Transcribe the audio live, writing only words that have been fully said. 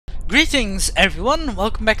Greetings everyone,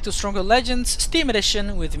 welcome back to Stronghold Legends Steam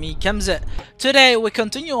Edition with me, Kemze. Today we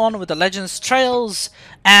continue on with the Legends Trails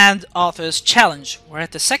and Arthur's Challenge. We're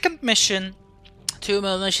at the second mission, 2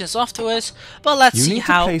 more missions afterwards, but let's see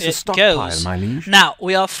how it goes. Now,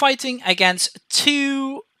 we are fighting against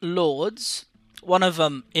 2 lords. One of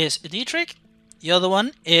them is Dietrich, the other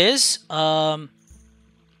one is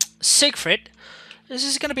Siegfried. This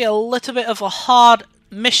is going to be a little bit of a hard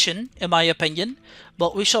mission, in my opinion,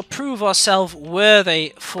 but we shall prove ourselves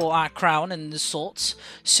worthy for our crown and the sorts.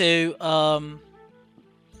 So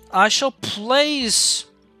I shall place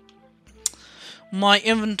my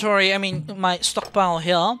inventory, my stockpile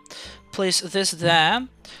here, place this there.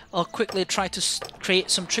 I'll quickly try to create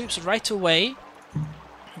some troops right away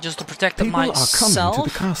just to protect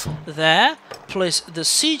myself. There, place the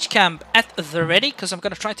siege camp at the ready, because I'm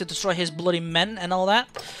going to try to destroy his bloody men and all that.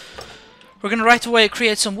 We're going to right away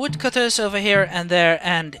create some woodcutters over here and there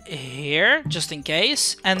and here, just in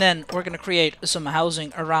case. And then we're going to create some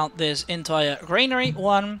housing around this entire granary.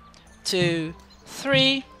 1, 2,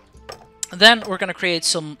 3. Then we're going to create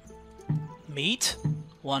some meat.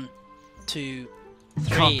 1, 2,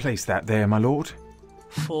 3. Can't place that there, my lord.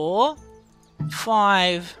 4,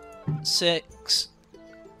 5, 6,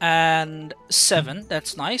 and 7.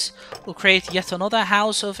 That's nice. We'll create yet another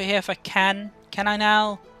house over here if I can. Can I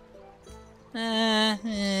now?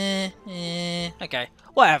 Okay,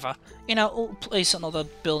 whatever. You know, we'll place another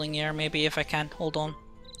building here, maybe, if I can. Hold on.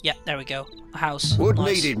 Yeah, there we go. A house. Wood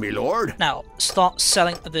nice. needed, me lord. Now, start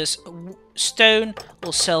selling this stone.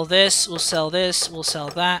 We'll sell this, we'll sell this, we'll sell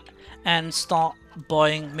that. And start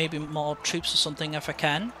buying maybe more troops or something if I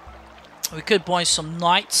can. We could buy some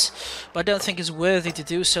knights, but I don't think it's worthy to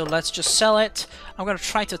do so. Let's just sell it. I'm going to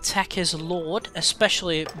try to attack his lord,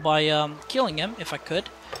 especially by killing him, if I could.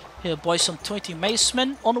 Here, buy some 20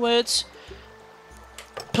 macemen onwards.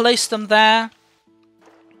 Place them there.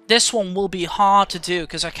 This one will be hard to do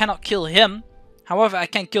because I cannot kill him. However, I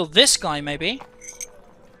can kill this guy maybe.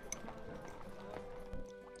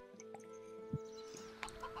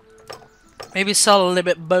 Maybe sell a little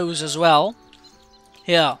bit bows as well.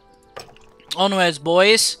 Here. Onwards,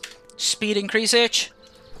 boys. Speed increase each.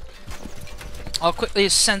 I'll quickly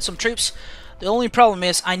send some troops. The only problem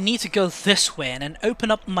is I need to go this way and then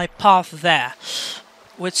open up my path there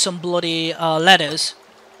with some bloody ladders.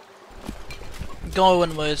 Go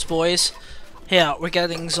onwards, boys. Here, we're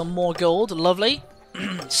getting some more gold. Lovely.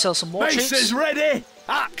 Sell some more troops. Base is ready.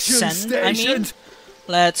 Action station.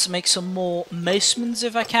 Let's make some more macemans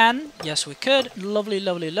if I can. Yes, we could. Lovely,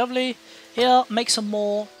 lovely, lovely. Here, make some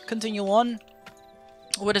more. Continue on.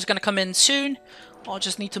 Wood is going to come in soon. I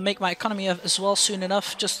just need to make my economy as well soon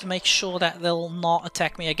enough, just to make sure that they'll not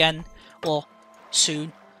attack me again. Well,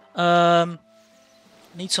 soon.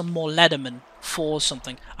 Need some more leathermen for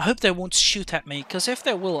something. I hope they won't shoot at me, because if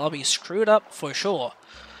they will, I'll be screwed up for sure.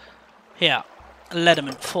 Here,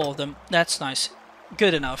 leathermen for them. That's nice.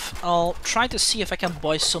 Good enough. I'll try to see if I can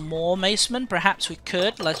buy some more macemen. Perhaps we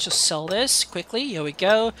could. Let's just sell this quickly. Here we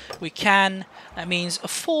go. We can. That means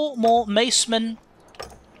 4 more macemen.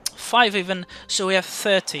 5 even, so we have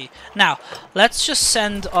 30. Now, let's just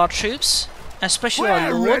send our troops, especially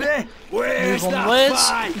our lord. Move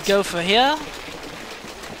onwards, go for here.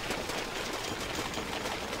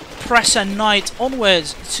 Press a knight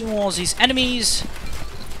onwards towards these enemies.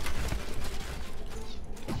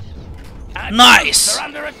 Nice! They're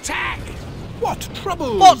under attack. What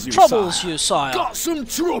troubles you, sire? Got some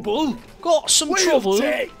trouble? Got some trouble? We'll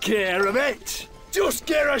take care of it. Just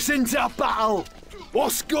get us into battle.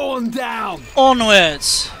 What's going down?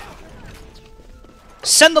 Onwards.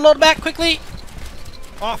 Send the lord back quickly.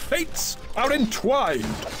 Our fates are entwined.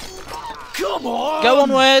 Come on. Go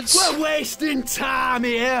onwards. We're wasting time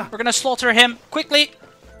here. We're gonna slaughter him quickly.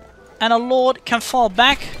 And our lord can fall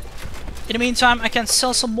back. In the meantime, I can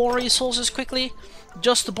sell some more resources quickly.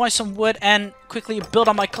 Just to buy some wood and quickly build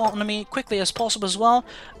up my economy quickly as possible as well.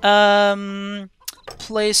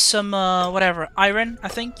 Place some, whatever, iron, I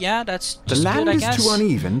think. Yeah, that's just good, I guess. The land is too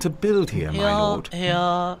uneven to build here, my lord.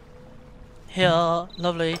 Here,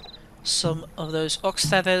 lovely. Some of those ox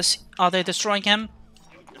feathers. Are they destroying him?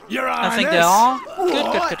 Your I think they are.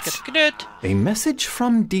 Good. A message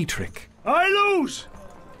from Dietrich. I lose.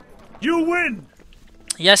 You win.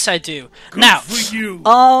 Yes, I do. Good now, for you.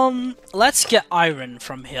 let's get iron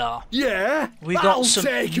from here. Yeah. We got some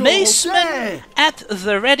macemen at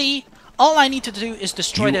the ready. All I need to do is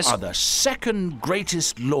destroy this. You are the second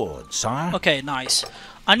greatest lord, sire. Okay, nice.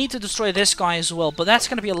 I need to destroy this guy as well, but that's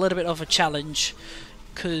going to be a little bit of a challenge.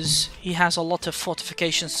 because he has a lot of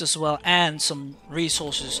fortifications as well and some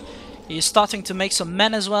resources. He's starting to make some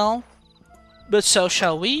men as well. But so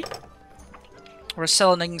shall we. We're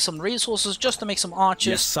selling some resources just to make some archers.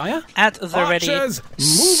 Yes, sire. At the ready. Archers,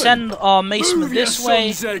 Send our macemen this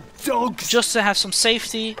way. Dogs. Just to have some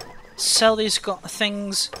safety. Sell these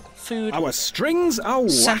things. Food. Our strings are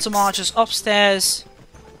Send some wax. archers upstairs.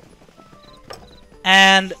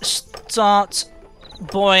 And start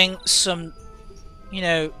buying some, you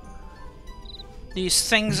know, these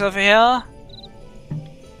things over here.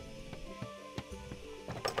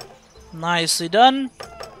 Nicely done.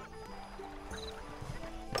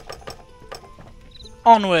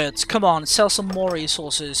 Onwards, come on, sell some more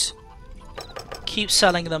resources. Keep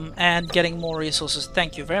selling them and getting more resources.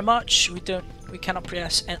 Thank you very much. We cannot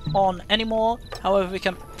press on anymore. However, we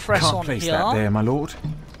can press Can't on place here. that there, my lord.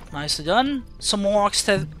 Nicely done. Some more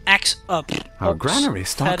Our granary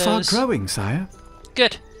stocks are growing, sire.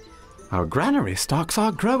 Good. Our granary stocks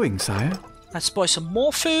are growing, sire. Let's buy some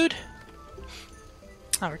more food.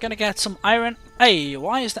 Now we're gonna get some iron. Hey,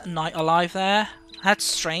 why is that knight alive there? That's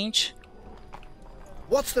strange.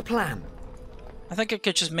 What's the plan? I think I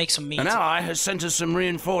could just make some meat. An ally has sent us some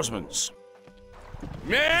reinforcements.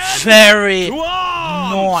 Very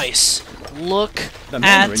nice. Look The men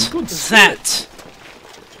at are in good that.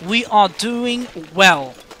 We are doing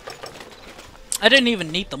well. I didn't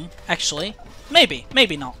even need them, actually. Maybe,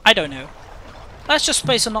 maybe not. I don't know. Let's just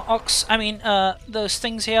place an ox. I mean, those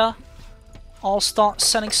things here. I'll start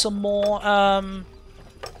sending some more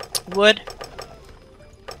wood.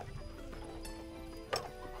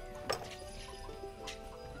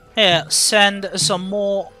 Here, send some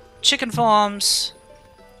more chicken farms.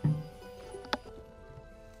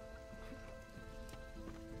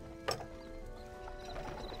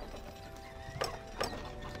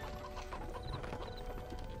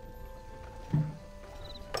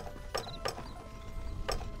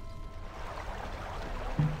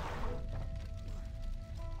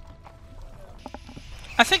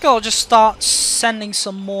 I think I'll just start sending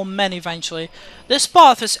some more men eventually. This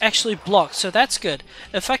path is actually blocked, so that's good.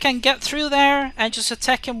 If I can get through there and just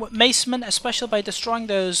attack him with macemen, especially by destroying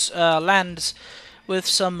those lands with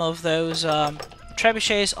some of those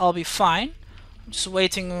trebuchets, I'll be fine. I'm just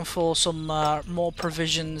waiting for some more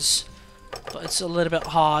provisions, but it's a little bit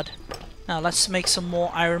hard. Now let's make some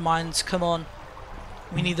more iron mines. Come on,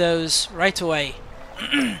 we need those right away.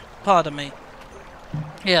 Pardon me.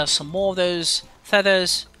 Yeah, some more of those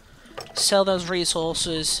feathers. Sell those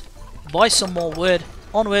resources. Buy some more wood.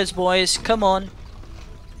 Onwards, boys. Come on.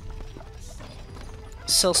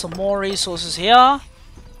 Sell some more resources here.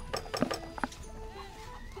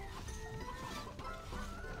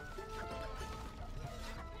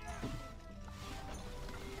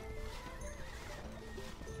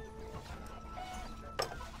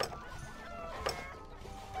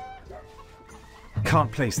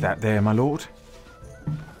 Can't place that there, my lord.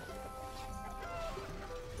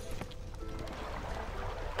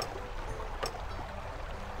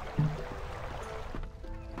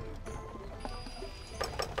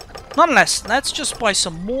 Nonetheless, let's just buy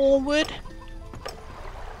some more wood.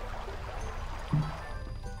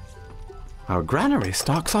 Our granary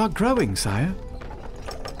stocks are growing, sire.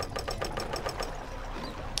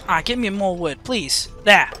 Ah, give me more wood, please.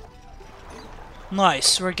 There.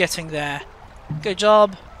 Nice, we're getting there. Good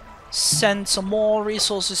job. Send some more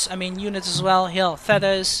resources, I mean units as well. Here,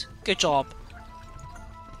 feathers. Good job.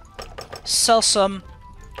 Sell some.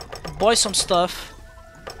 Buy some stuff.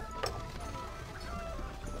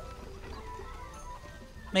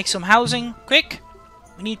 Make some housing, quick.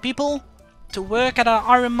 We need people to work at our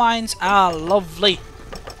iron mines. Ah, lovely.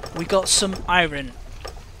 We got some iron.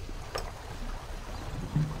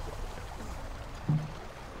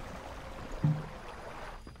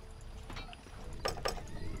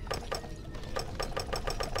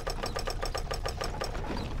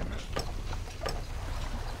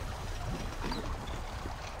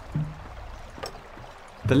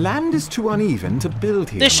 The land is too uneven to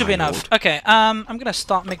build here. This should be my enough. lord. Okay, I'm gonna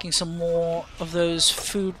start making some more of those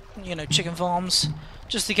food, you know, chicken farms,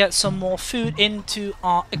 just to get some more food into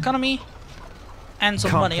our economy and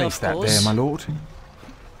some Can't money, place of that course. there, my lord.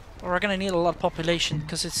 We're gonna need a lot of population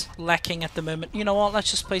because it's lacking at the moment. You know what? Let's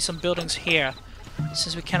just place some buildings here,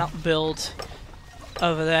 since we cannot build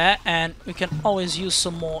over there, and we can always use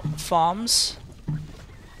some more farms.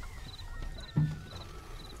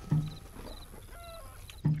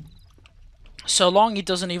 So long he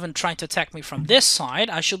doesn't even try to attack me from this side,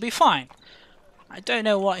 I should be fine. I don't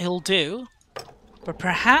know what he'll do, but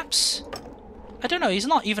perhaps... I don't know, he's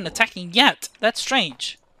not even attacking yet. That's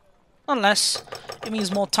strange. Unless it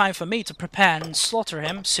means more time for me to prepare and slaughter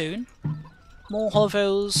him soon. More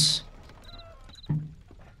hovels.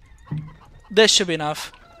 This should be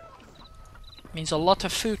enough. Means a lot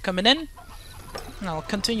of food coming in. And I'll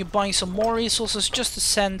continue buying some more resources just to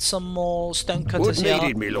send some more stonecutters here.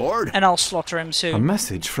 Needed, me lord. And I'll slaughter him soon. A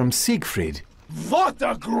message from Siegfried. What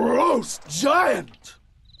a gross giant!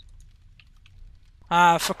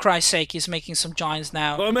 For Christ's sake, he's making some giants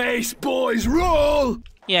now. The mace boys roll!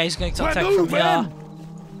 Yeah, he's going to attack from here.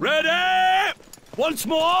 Ready! Once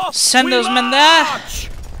more! Send those men there!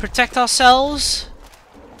 Protect ourselves.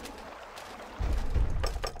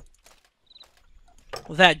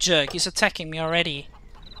 That jerk, he's attacking me already.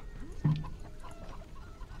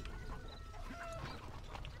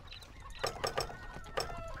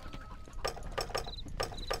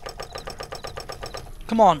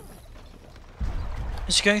 Come on.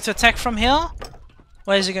 Is he going to attack from here?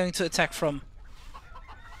 Where is he going to attack from?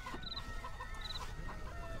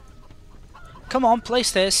 Come on,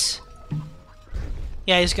 place this.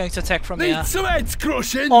 Yeah, he's going to attack from here. Need some heads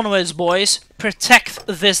crushing! Onwards, boys. Protect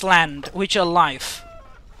this land with your life.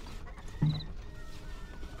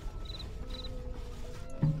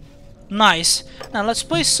 Nice. Now let's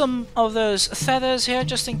place some of those feathers here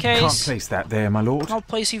just in case. Can't place that there, my lord. I'll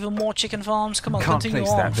place even more chicken farms. Come on, Can't continue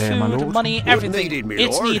place on. that there, Food, my lord. money, everything. Needed, me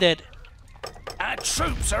It's lord. needed. Our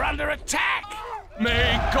troops are under attack.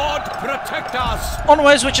 May God protect us!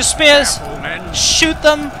 Onwards with your spears. Careful, men. Shoot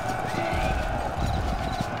them.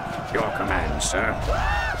 Your command, sir.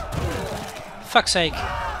 Fuck's sake.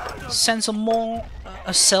 Send some more.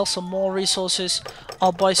 Sell some more resources.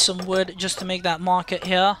 I'll buy some wood just to make that market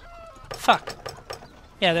here. Fuck.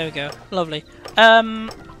 Yeah, there we go. Lovely.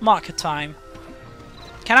 Market time.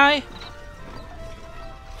 Can I?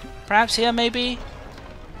 Perhaps here, maybe?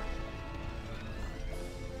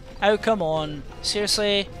 Oh, come on.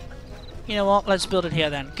 Seriously? You know what? Let's build it here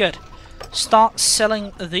then. Good. Start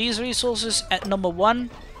selling these resources at number 1.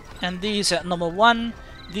 And these at number 1.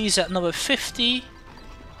 These at number 50.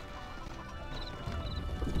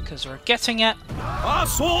 Because we're getting it. Our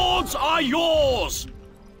swords are yours!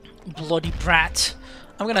 Bloody brat.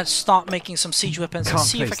 I'm gonna start making some siege weapons and Can't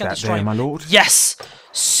see if I place can that destroy there, my lord. Yes!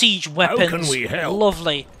 Siege weapons. can we help?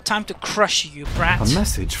 Lovely. Time to crush you, brat. A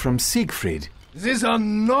message from Siegfried. These are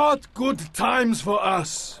not good times for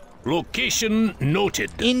us. Location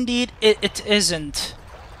noted. Indeed, it isn't.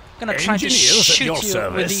 I'm gonna try to Engineers at shoot your you with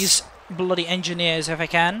service. these bloody engineers if I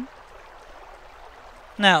can.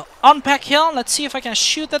 Now, unpack here. Let's see if I can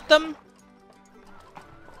shoot at them.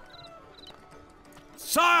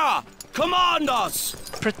 Sire, command us!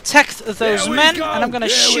 Protect those we men, go, and I'm gonna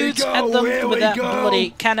here we shoot go, at them here with we that go. bloody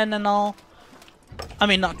cannon and all. I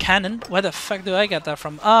mean, not cannon. Where the fuck do I get that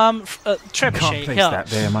from? Can't Trebuchet. place Here. that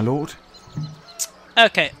there, my lord.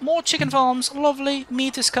 Okay, more chicken farms. Lovely.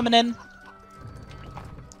 Meat is coming in.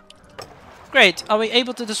 Great. Are we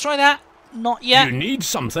able to destroy that? Not yet. You need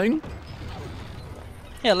something?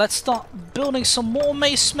 Yeah, let's start building some more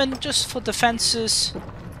macemen just for defenses.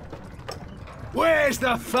 Where's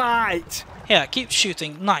the fight? Here, keep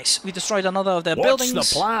shooting. Nice. We destroyed another of their What's buildings.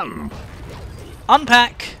 the plan?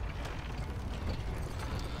 Unpack.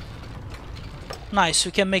 Nice,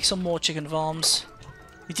 we can make some more chicken farms.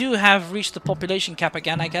 We do have reached the population cap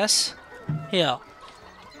again, I guess. Here.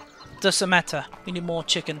 Doesn't matter. We need more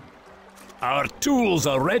chicken. Our tools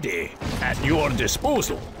are ready, at your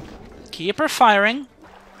disposal. Keep her firing.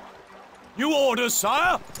 You order,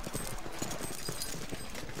 sire?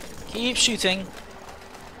 Keep shooting.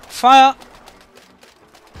 Fire.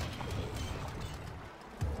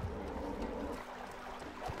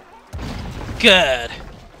 Good.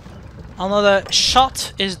 Another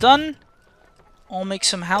shot is done. I'll make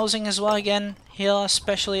some housing as well again here,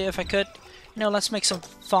 especially if I could. You know, let's make some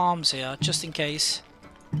farms here, just in case.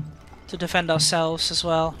 To defend ourselves as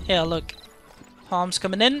well. Here, look. Farms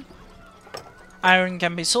coming in. Iron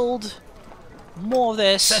can be sold. More of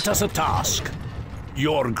this. Set us a task.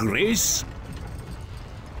 Your grace?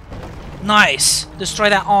 Nice. Destroy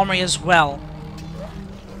that armory as well.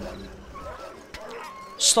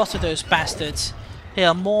 Slaughter those bastards.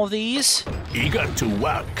 Here, more of these. Eager to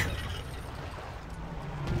work.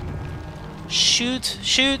 Shoot,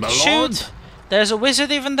 shoot, My shoot. lord? There's a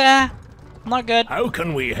wizard even there. Not good. How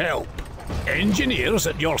can we help? Engineers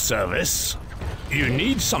at your service. You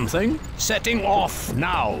need something? Setting off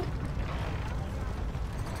now.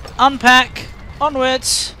 Unpack.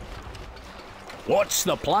 Onwards. What's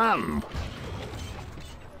the plan?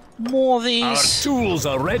 More of Our these. tools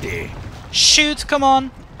are ready, Shoot, come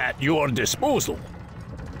on. at your disposal.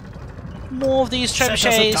 More of these Set us a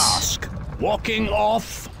trebuchets. task. Walking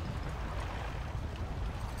off.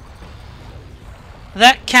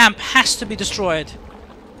 That camp has to be destroyed.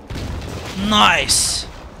 Nice.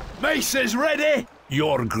 Mace is ready.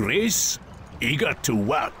 Your grace, eager to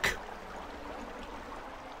work.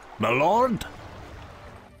 My lord?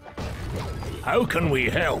 How can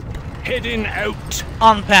we help? Heading out.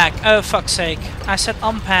 Unpack. Oh, fuck's sake. I said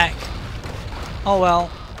unpack. Oh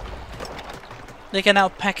well. They can now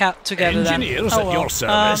pack out together Engineers then. Oh, at your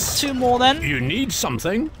service. 2 more then. You need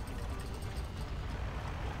something?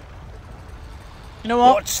 You know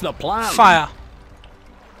what? What's the plan? Fire.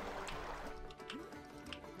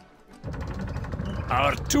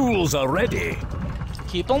 Our tools are ready.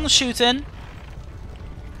 Keep on shooting.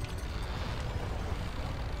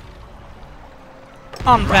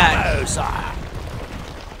 Unpack. Bravo, sire.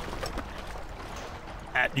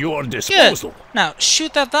 At your disposal. Good. Now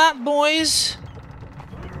shoot at that, boys.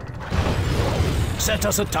 Set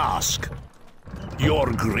us a task.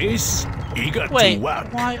 Your grace, eager Wait, to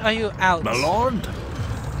work. why are you out? My lord?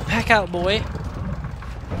 Pack out, boy.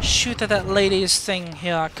 Shoot at that lady's thing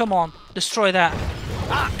here. Come on, destroy that.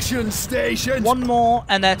 Action station. One more,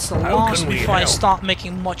 and that's the How last can we before I help? start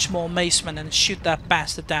making much more macemen and shoot that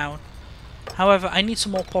bastard down. However, I need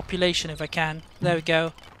some more population if I can. There we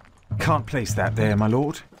go. Can't place that there, my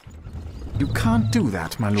lord. You can't do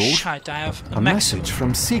that, my lord. Shite, I have A message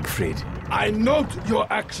from Siegfried. I note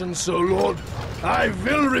your actions, so Lord. I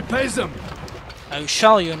will repay them. Oh,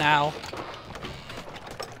 shall you now?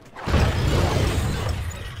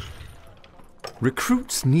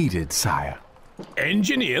 Recruits needed, sire.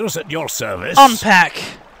 Engineers at your service. Unpack.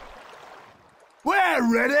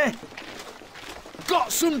 We're ready.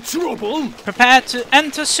 Got some trouble, Prepare to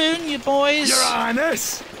enter soon, you boys. Your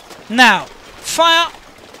Highness. Now, fire.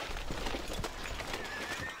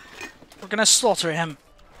 We're gonna slaughter him.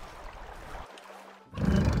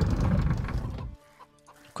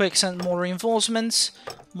 Quick, send more reinforcements.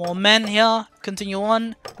 More men here. Continue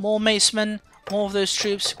on. More macemen. More of those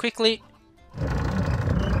troops. Quickly.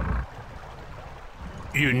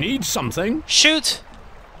 You need something? Shoot!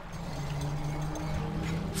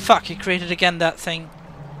 Fuck, he created again that thing.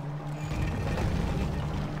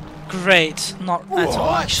 Great. Not at all,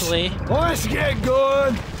 What? actually. Let's get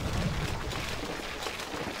going.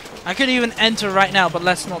 I could even enter right now, but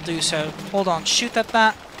let's not do so. Hold on. Shoot at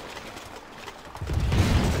that.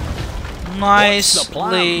 What's the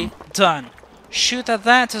plan? Nicely done. Shoot at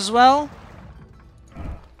that as well.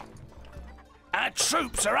 Our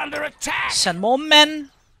troops are under attack. Send more men.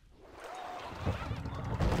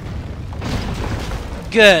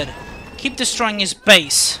 Good. Keep destroying his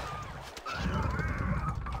base.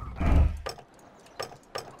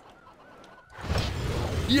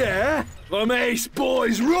 Yeah, the Mace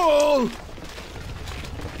boys roll.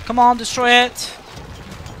 Come on, destroy it.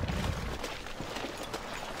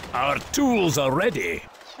 Our tools are ready.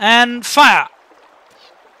 And fire.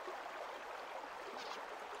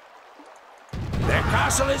 Their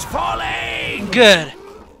castle is falling. Good.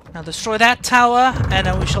 Now destroy that tower, and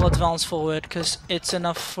then we shall advance forward, because it's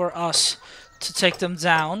enough for us to take them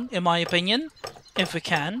down, in my opinion. If we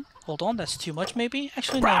can. Hold on, that's too much maybe?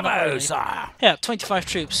 Actually, no, not Bravo, really. sire. Yeah, 25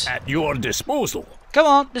 troops. At your disposal. Come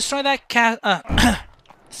on, destroy that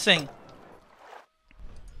thing.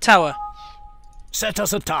 Tower. Set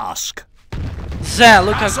us a task. There,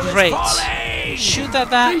 look how Castle is great. falling. Shoot at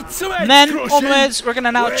that. Need some head Men, crushing. onwards, we're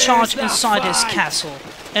gonna now Where's charge that inside his fight? castle.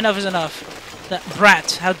 Enough is enough. That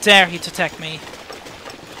brat, how dare he to attack me.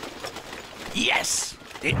 Yes,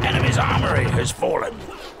 the enemy's armory has fallen.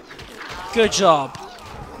 Good job.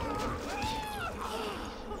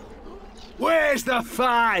 Where's the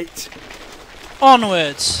fight?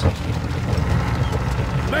 Onwards.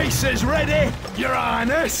 Mace is ready, Your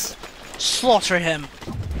Highness. Slaughter him.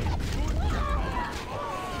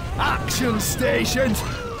 Action stations.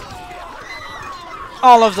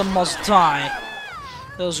 All of them must die.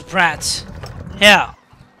 Those brats. Yeah.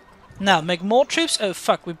 Now, make more troops? Oh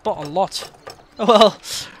fuck, we bought a lot. Well,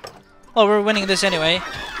 we're winning this anyway.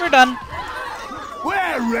 We're done,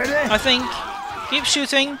 We're ready. I think. Keep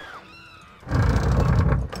shooting.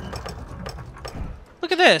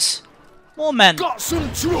 Look at this. More men. Got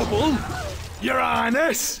some trouble, Your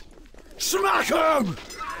Highness. Smack 'em.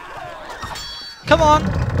 Come on.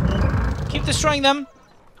 Keep destroying them.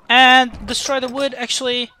 And destroy the wood,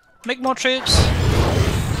 actually. Make more troops.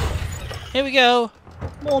 Here we go.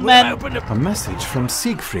 More men. Open the A message from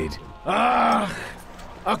Siegfried. Ah,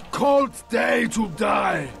 a cold day to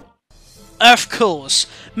die. Of course.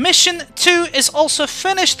 Mission 2 is also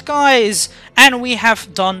finished, guys. And we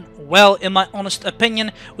have done well, in my honest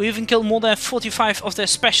opinion. We even killed more than 45 of their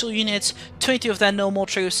special units, 20 of their normal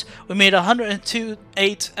troops. We made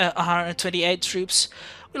 128 troops.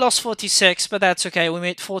 We lost 46, but that's okay. We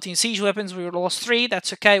made 14 siege weapons. We lost 3.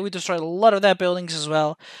 That's okay. We destroyed a lot of their buildings as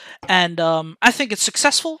well. And I think it's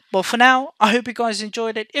successful. But for now, I hope you guys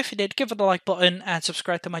enjoyed it. If you did, give it a like button and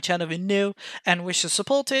subscribe to my channel if you're new and wish to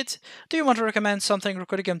support it. Do you want to recommend something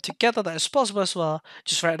recording them together that is possible as well?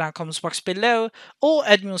 Just write it down in the comments box below or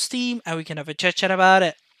add me on Steam and we can have a chat about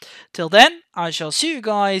it. Till then, I shall see you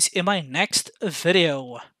guys in my next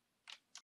video.